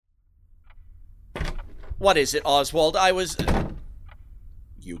What is it, Oswald?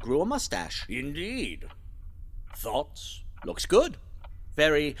 You grew a mustache. Indeed. Thoughts? Looks good.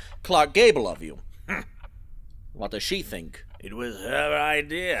 Very Clark Gable of you. What does she think? It was her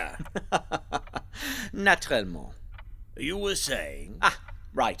idea. Naturellement. You were saying? Ah,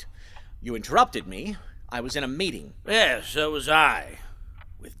 right. You interrupted me. I was in a meeting. Yes, so was I.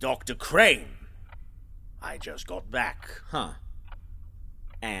 With Dr. Crane. I just got back. Huh.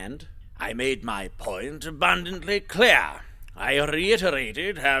 And? I made my point abundantly clear. I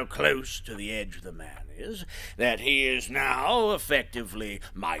reiterated how close to the edge the man is, that he is now effectively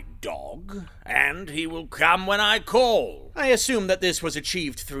my dog, and he will come when I call. I assume that this was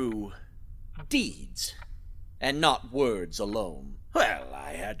achieved through deeds, and not words alone. Well,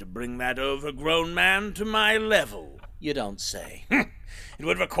 I had to bring that overgrown man to my level. You don't say. It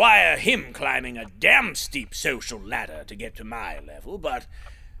would require him climbing a damn steep social ladder to get to my level, but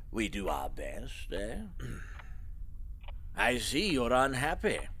we do our best, eh? I see you're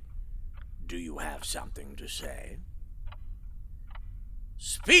unhappy. Do you have something to say?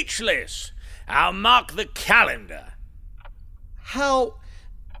 Speechless! I'll mark the calendar. How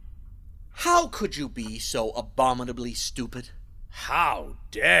could you be so abominably stupid? How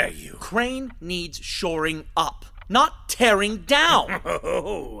dare you? Crane needs shoring up, not tearing down.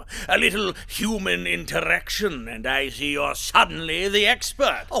 Oh, a little human interaction, and I see you're suddenly the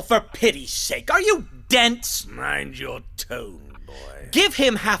expert. Oh, for pity's sake, are you dense? Mind your tone, boy. Give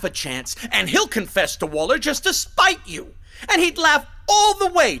him half a chance, and he'll confess to Waller just to spite you. And he'd laugh all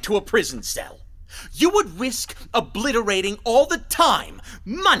the way to a prison cell. You would risk obliterating all the time,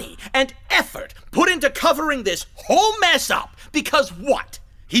 money, and effort put into covering this whole mess up because what?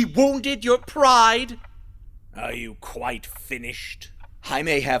 He wounded your pride? Are you quite finished? I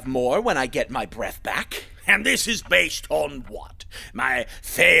may have more when I get my breath back. And this is based on what? My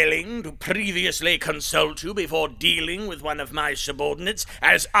failing to previously consult you before dealing with one of my subordinates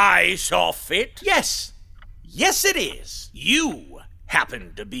as I saw fit? Yes. Yes, it is. You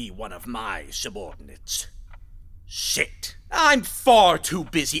happen to be one of my subordinates. Sit. I'm far too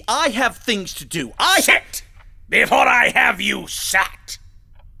busy. I have things to do. Sit! Before I have you sat!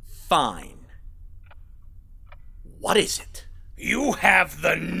 Fine. What is it? You have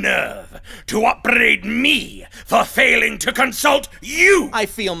the nerve to upbraid me for failing to consult you! I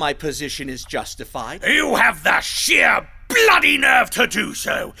feel my position is justified. You have the sheer bloody nerve to do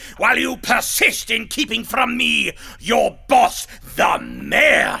so, while you persist in keeping from me, your boss, the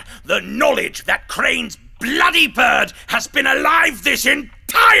mayor, the knowledge that Crane's bloody bird has been alive this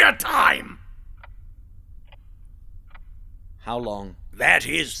entire time! How long? That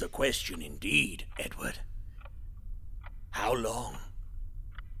is the question indeed, Edward. How long?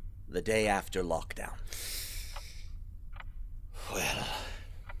 The day after lockdown. Well,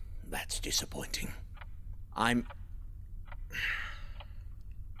 that's disappointing. I'm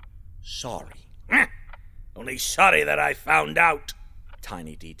sorry. Only sorry that I found out.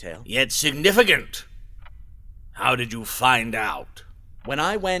 Tiny detail. Yet significant. How did you find out? When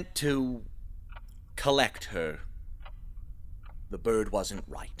I went to collect her, the bird wasn't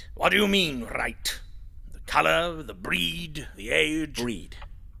right. What do you mean, right? The color, the breed, the age? Breed.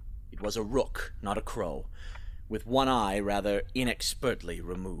 It was a rook, not a crow, with one eye rather inexpertly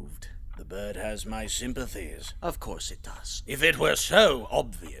removed. The bird has my sympathies. Of course it does. If it were so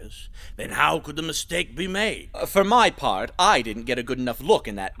obvious, then how could the mistake be made? For my part, I didn't get a good enough look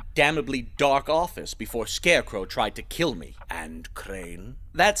in that damnably dark office before Scarecrow tried to kill me. And Crane?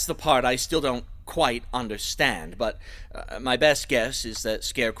 That's the part I still don't quite understand, but my best guess is that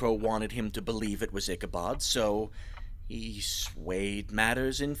Scarecrow wanted him to believe it was Ichabod, so he swayed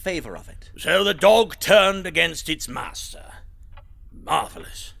matters in favor of it. So the dog turned against its master.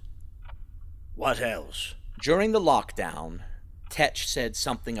 Marvelous. What else? During the lockdown, Tetch said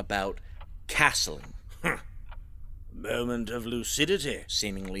something about castling. Moment of lucidity.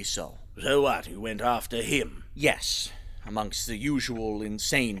 Seemingly so. So what, you went after him? Yes. Amongst the usual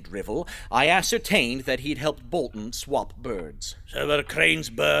insane drivel, I ascertained that he'd helped Bolton swap birds. So that Crane's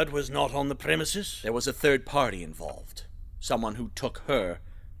bird was not on the premises? There was a third party involved. Someone who took her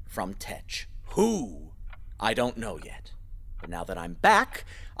from Tetch. Who? I don't know yet. But now that I'm back,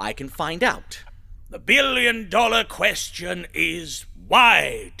 I can find out. The billion-dollar question is,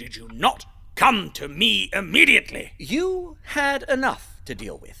 why did you not come to me immediately? You had enough to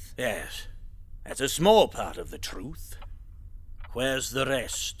deal with. Yes, that's a small part of the truth. Where's the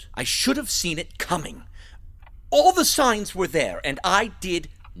rest? I should have seen it coming. All the signs were there, and I did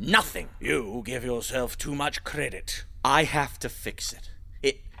nothing. You give yourself too much credit. I have to fix it.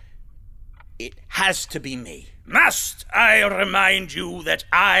 It has to be me. Must I remind you that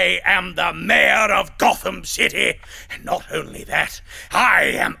I am the mayor of Gotham City? And not only that, I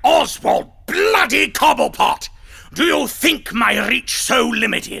am Oswald Bloody Cobblepot! Do you think my reach so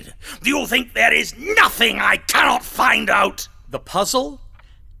limited? Do you think there is nothing I cannot find out? The puzzle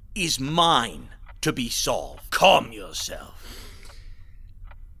is mine to be solved. Calm yourself.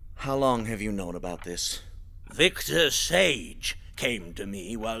 How long have you known about this? Victor Sage came to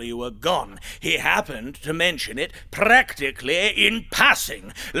me while you were gone. He happened to mention it practically in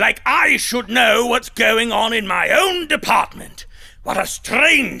passing, like I should know what's going on in my own department. What a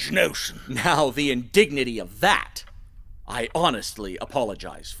strange notion. Now, the indignity of that, I honestly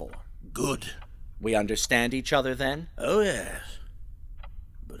apologize for. Good. We understand each other then? Oh, yes.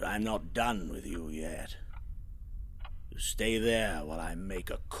 But I'm not done with you yet. You stay there while I make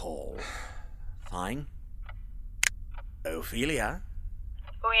a call. Fine. Ophelia?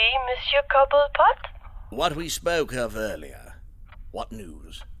 Oui, Monsieur Cobblepot? What we spoke of earlier. What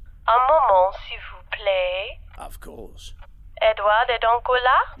news? Un moment, s'il vous plaît. Of course. Edouard est donc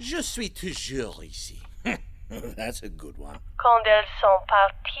là? Je suis toujours ici. That's a good one. Quand elles sont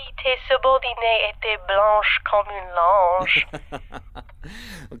parties, tes subordonnées étaient blanches comme une lange.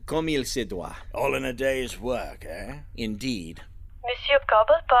 Comme il se doit. All in a day's work, eh? Indeed. Monsieur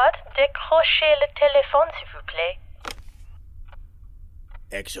Cobblepot, décrochez le téléphone, s'il vous plaît.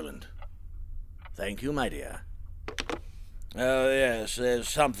 Excellent. Thank you, my dear. Oh, yes, there's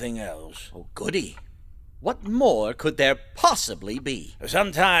something else. Oh, goody. What more could there possibly be?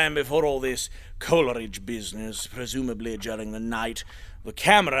 Some time before all this Coleridge business, presumably during the night, the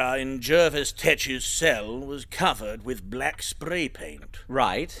camera in Jervis Tetch's cell was covered with black spray paint.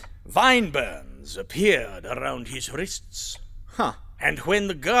 Right. Vine burns appeared around his wrists. Huh. And when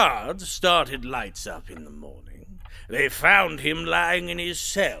the guards started lights up in the morning, they found him lying in his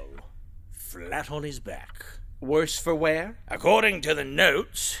cell, flat on his back. Worse for wear? According to the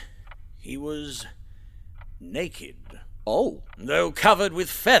notes, he was naked. Oh. Though covered with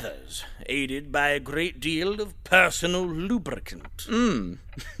feathers, aided by a great deal of personal lubricant.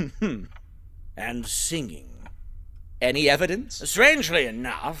 And singing. Any evidence? Strangely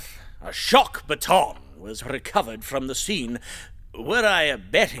enough, a shock baton was recovered from the scene. Were I a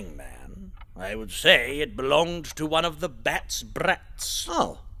betting man, I would say it belonged to one of the bat's brats.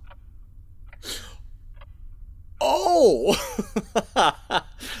 Oh. Oh!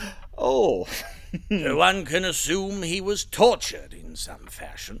 Oh. One can assume he was tortured in some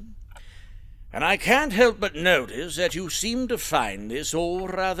fashion. And I can't help but notice that you seem to find this all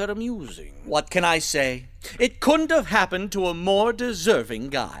rather amusing. What can I say? It couldn't have happened to a more deserving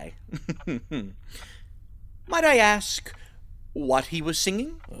guy. Might I ask what he was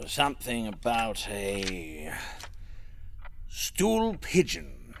singing? Something about a stool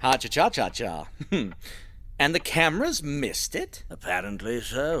pigeon. Ha-cha-cha-cha-cha. And the cameras missed it? Apparently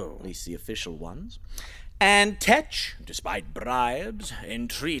so. At least the official ones. And Tetch? Despite bribes,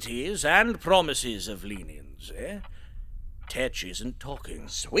 entreaties, and promises of leniency, Tetch isn't talking.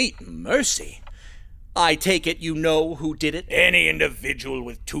 Sweet mercy. I take it you know who did it? Any individual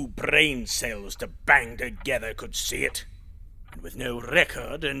with 2 brain cells to bang together could see it. And with no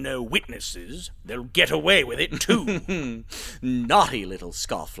record and no witnesses, they'll get away with it too. Naughty little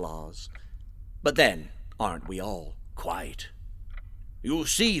scofflaws. But then, aren't we all? Quite. You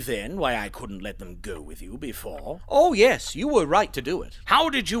see, then, why I couldn't let them go with you before? Oh, yes, you were right to do it. How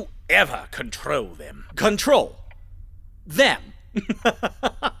did you ever control them? Control? Them?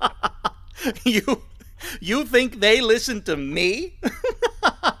 You think they listen to me?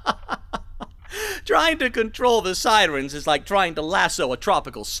 Trying to control the sirens is like trying to lasso a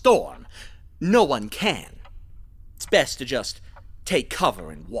tropical storm. No one can. It's best to just take cover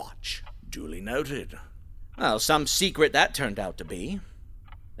and watch. Duly noted. Well, some secret that turned out to be.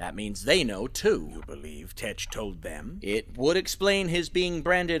 That means they know, too. You believe Tetch told them? It would explain his being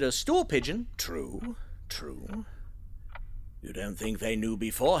branded a stool pigeon. True. You don't think they knew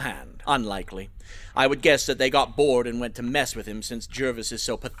beforehand? Unlikely. I would guess that they got bored and went to mess with him since Jervis is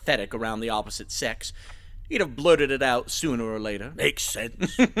so pathetic around the opposite sex. He'd have blurted it out sooner or later. Makes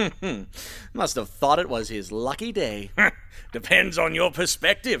sense. Must have thought it was his lucky day. Depends on your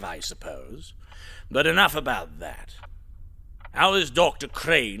perspective, I suppose. But enough about that. How is Dr.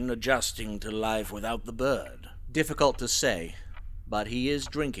 Crane adjusting to life without the bird? Difficult to say, but he is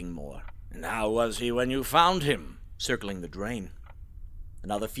drinking more. And how was he when you found him? Circling the drain.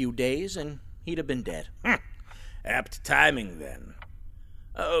 Another few days and he'd have been dead. Apt timing, then.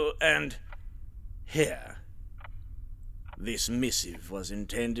 Oh, and here. This missive was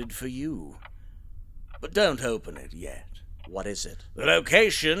intended for you. But don't open it yet. What is it? The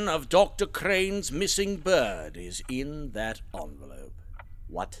location of Dr. Crane's missing bird is in that envelope.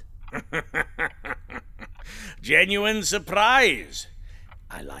 What? Genuine surprise.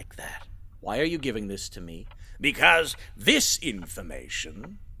 I like that. Why are you giving this to me? Because this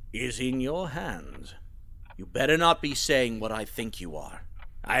information is in your hands. You better not be saying what I think you are.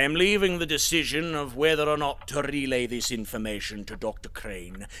 I am leaving the decision of whether or not to relay this information to Dr.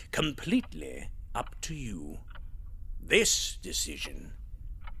 Crane completely up to you. This decision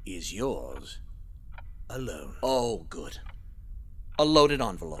is yours alone. Oh, good. A loaded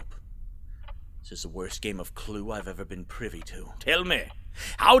envelope. This is the worst game of Clue I've ever been privy to. Tell me,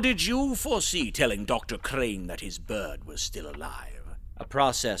 how did you foresee telling Dr. Crane that his bird was still alive? A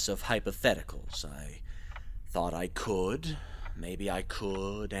process of hypotheticals. I thought I could, maybe I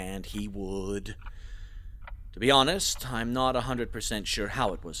could, and he would. To be honest, I'm not 100% sure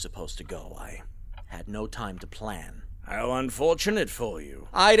how it was supposed to go. I had no time to plan. How unfortunate for you.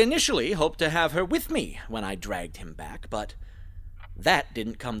 I'd initially hoped to have her with me when I dragged him back, but that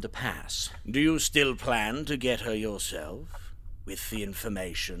didn't come to pass. Do you still plan to get her yourself, with the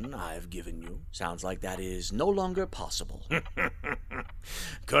information I've given you? Sounds like that is no longer possible.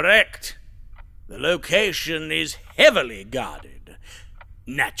 Correct. The location is heavily guarded.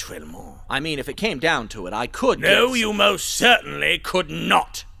 Naturellement. I mean, if it came down to it, I could No, you most certainly could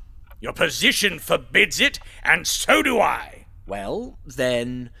not. Your position forbids it, and so do I. Well,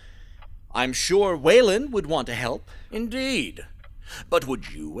 then, I'm sure Waylon would want to help. Indeed. But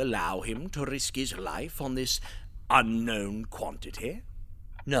would you allow him to risk his life on this unknown quantity?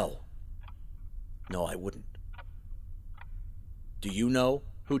 No. No, I wouldn't. Do you know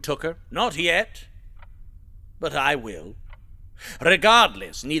who took her? Not yet. But I will.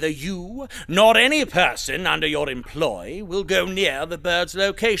 Regardless, neither you nor any person under your employ will go near the bird's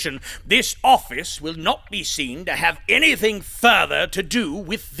location. This office will not be seen to have anything further to do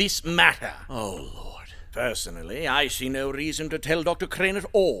with this matter. Oh, Lord. Personally, I see no reason to tell Dr. Crane at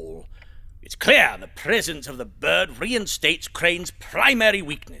all. It's clear the presence of the bird reinstates Crane's primary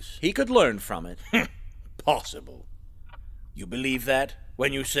weakness. He could learn from it. Possible. You believe that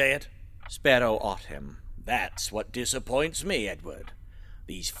when you say it? Spero autem. That's what disappoints me, Edward.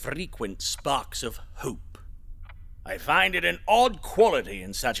 These frequent sparks of hope. I find it an odd quality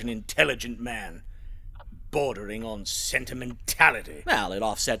in such an intelligent man, bordering on sentimentality. Well, it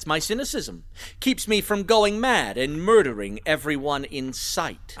offsets my cynicism. Keeps me from going mad and murdering everyone in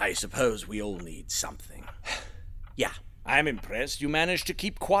sight. I suppose we all need something. Yeah. I'm impressed you managed to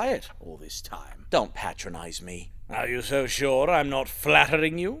keep quiet all this time. Don't patronize me. Are you so sure I'm not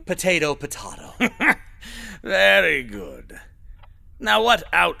flattering you? Potato, potato. Very good. Now, what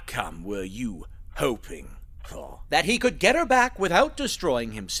outcome were you hoping for? That he could get her back without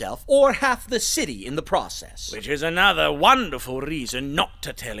destroying himself or half the city in the process. Which is another wonderful reason not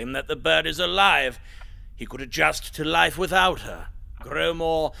to tell him that the bird is alive. He could adjust to life without her, grow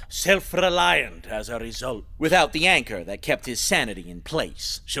more self-reliant as a result. Without the anchor that kept his sanity in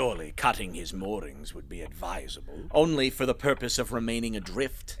place. Surely cutting his moorings would be advisable. Only for the purpose of remaining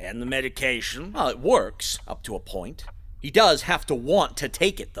adrift. And the medication? Well, it works, up to a point. He does have to want to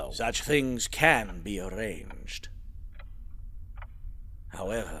take it, though. Such things can be arranged.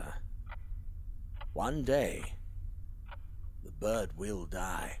 However, one day, the bird will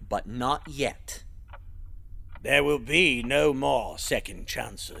die. But not yet. There will be no more second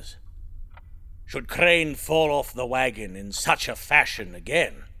chances. Should Crane fall off the wagon in such a fashion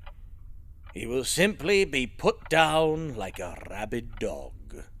again, he will simply be put down like a rabid dog.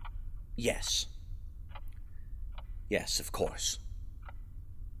 Yes. Yes, of course.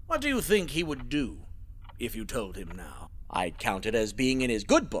 What do you think he would do if you told him now? I'd count it as being in his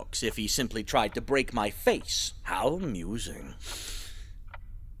good books if he simply tried to break my face. How amusing.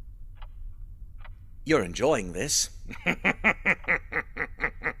 You're enjoying this.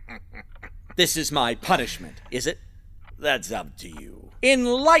 This is my punishment, is it? That's up to you.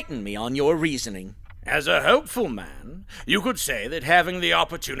 Enlighten me on your reasoning. As a hopeful man, you could say that having the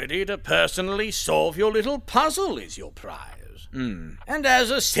opportunity to personally solve your little puzzle is your prize. And as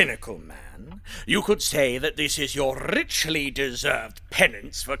a cynical man, you could say that this is your richly deserved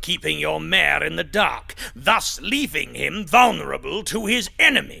penance for keeping your mayor in the dark, thus leaving him vulnerable to his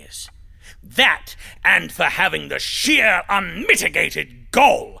enemies. That, and for having the sheer, unmitigated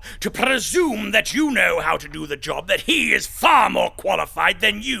gall to presume that you know how to do the job that he is far more qualified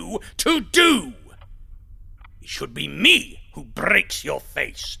than you to do. It should be me who breaks your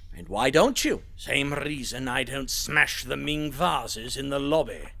face. And why don't you? Same reason I don't smash the Ming vases in the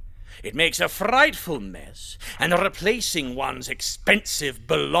lobby. It makes a frightful mess, and replacing one's expensive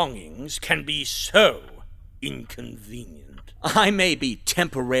belongings can be so inconvenient. I may be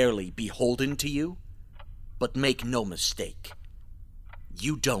temporarily beholden to you, but make no mistake,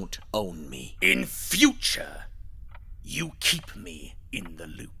 you don't own me. In future, you keep me in the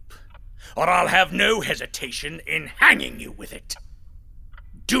loop, or I'll have no hesitation in hanging you with it.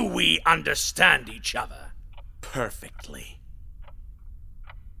 Do we understand each other? Perfectly.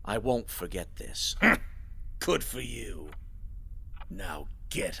 I won't forget this. Good for you. Now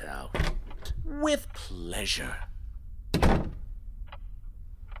get out. With pleasure.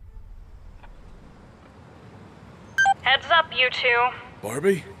 Heads up, you two.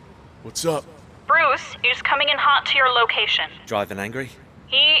 Barbie? What's up? Bruce is coming in hot to your location. Driving angry?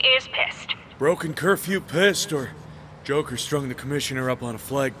 He is pissed. Broken curfew pissed, or Joker strung the commissioner up on a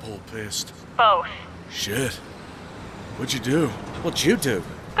flagpole pissed? Both. Shit. What'd you do? What'd you do?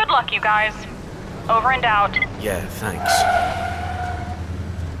 Good luck, you guys. Over and out. Yeah, thanks.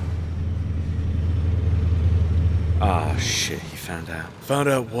 Ah, shit, he found out. Found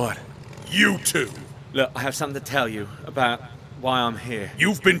out what? You two. Look, I have something to tell you about why I'm here.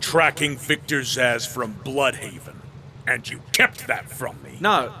 You've been tracking Victor Zsasz from Bloodhaven, and you kept that from me.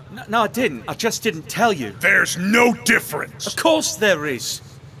 No, I didn't. I just didn't tell you. There's no difference. Of course there is.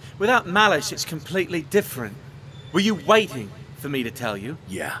 Without malice, it's completely different. Were you waiting for me to tell you?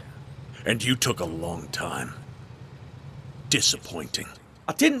 Yeah, and you took a long time. Disappointing.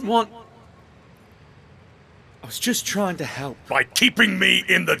 I didn't want... I was just trying to help. By keeping me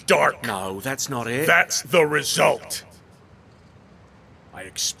in the dark. No, that's not it. That's the result. I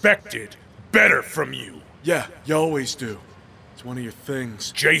expected better from you. Yeah, you always do. It's one of your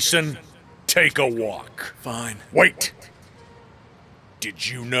things. Jason, take a walk. Fine. Wait. Did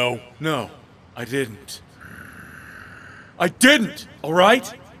you know? No, I didn't. I didn't, all right?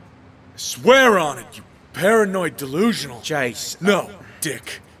 I swear on it, you paranoid delusional. Jace. No,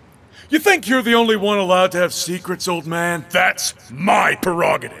 Dick. You think you're the only one allowed to have secrets, old man? That's my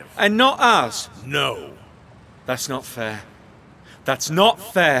prerogative. And not ours. No. That's not fair. That's not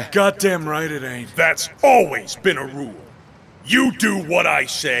fair. Goddamn right it ain't. That's always been a rule. You do what I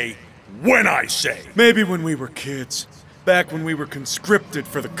say, when I say. Maybe when we were kids. Back when we were conscripted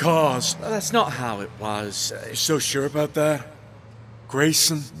for the cause. That's not how it was. You so sure about that?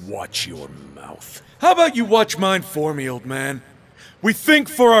 Grayson? Watch your mouth. How about you watch mine for me, old man? We think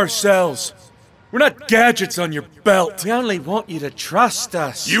for ourselves. We're not gadgets on your belt. We only want you to trust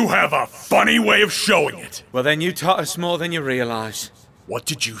us. You have a funny way of showing it. Well, then you taught us more than you realize. What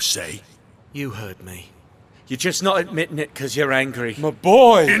did you say? You heard me. You're just not admitting it because you're angry. My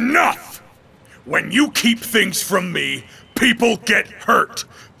boy! Enough! When you keep things from me, people get hurt.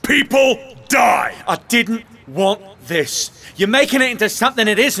 People die. I didn't want this. You're making it into something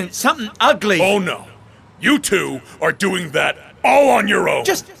it isn't. Something ugly. Oh no. You two are doing that all on your own.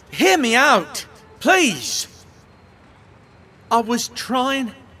 Just hear me out. Please. I was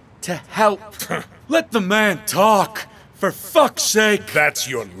trying to help. Let the man talk. For fuck's sake. That's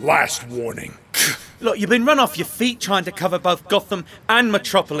your last warning. Look, you've been run off your feet trying to cover both Gotham and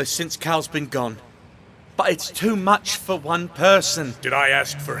Metropolis since Cal's been gone. But it's too much for one person. Did I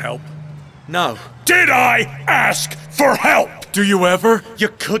ask for help? No. Did I ask for help? Do you ever? You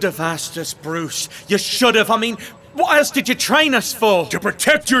could have asked us, Bruce. You should have. I mean, what else did you train us for? To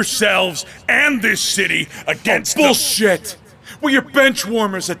protect yourselves and this city against Bullshit! We're your bench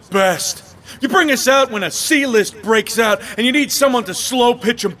warmers at best. You bring us out when a C-list breaks out and you need someone to slow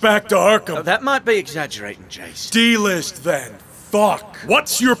pitch them back to Arkham. That might be exaggerating, Jace. D-list then. Fuck.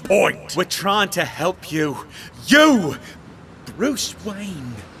 What's your point? We're trying to help you. You! Bruce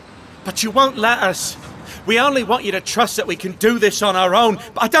Wayne. But you won't let us. We only want you to trust that we can do this on our own,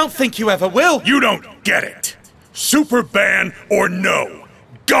 but I don't think you ever will. You don't get it. Superban or no,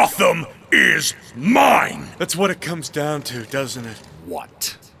 Gotham is mine. That's what it comes down to, doesn't it?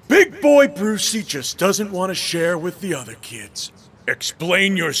 What? Big boy Brucey just doesn't want to share with the other kids.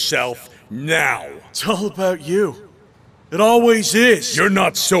 Explain yourself now. It's all about you. It always is. You're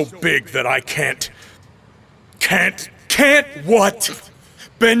not so big that I can't Can't what?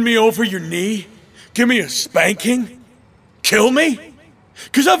 Bend me over your knee? Give me a spanking? Kill me?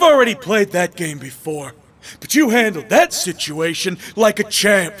 'Cause I've already played that game before. But you handled that situation like a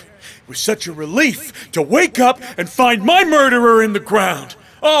champ. It was such a relief to wake up and find my murderer in the ground.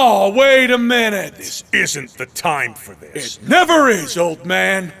 Oh, wait a minute. This isn't the time for this. It never is, old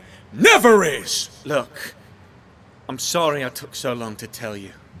man. Never is. Look, I'm sorry I took so long to tell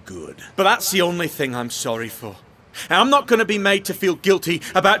you. Good. But that's the only thing I'm sorry for. And I'm not going to be made to feel guilty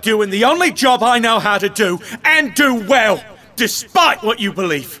about doing the only job I know how to do, and do well, despite what you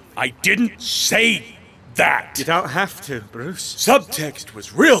believe. I didn't say that. You don't have to, Bruce. Subtext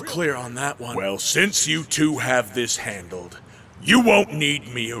was real clear on that one. Well, since you two have this handled, You won't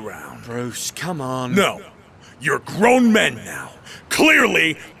need me around. Bruce, come on. No. You're grown men now.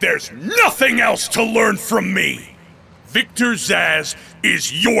 Clearly, there's nothing else to learn from me. Victor Zsasz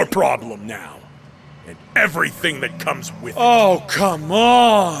is your problem now. And everything that comes with it. Oh, come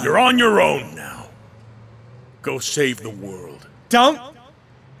on! You're on your own now. Go save the world. Don't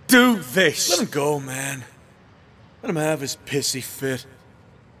do this! Let him go, man. Let him have his pissy fit.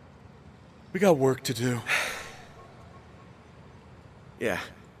 We got work to do. Yeah.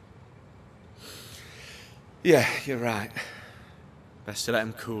 Yeah, you're right. Best to let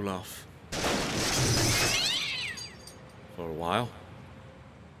him cool off. For a while.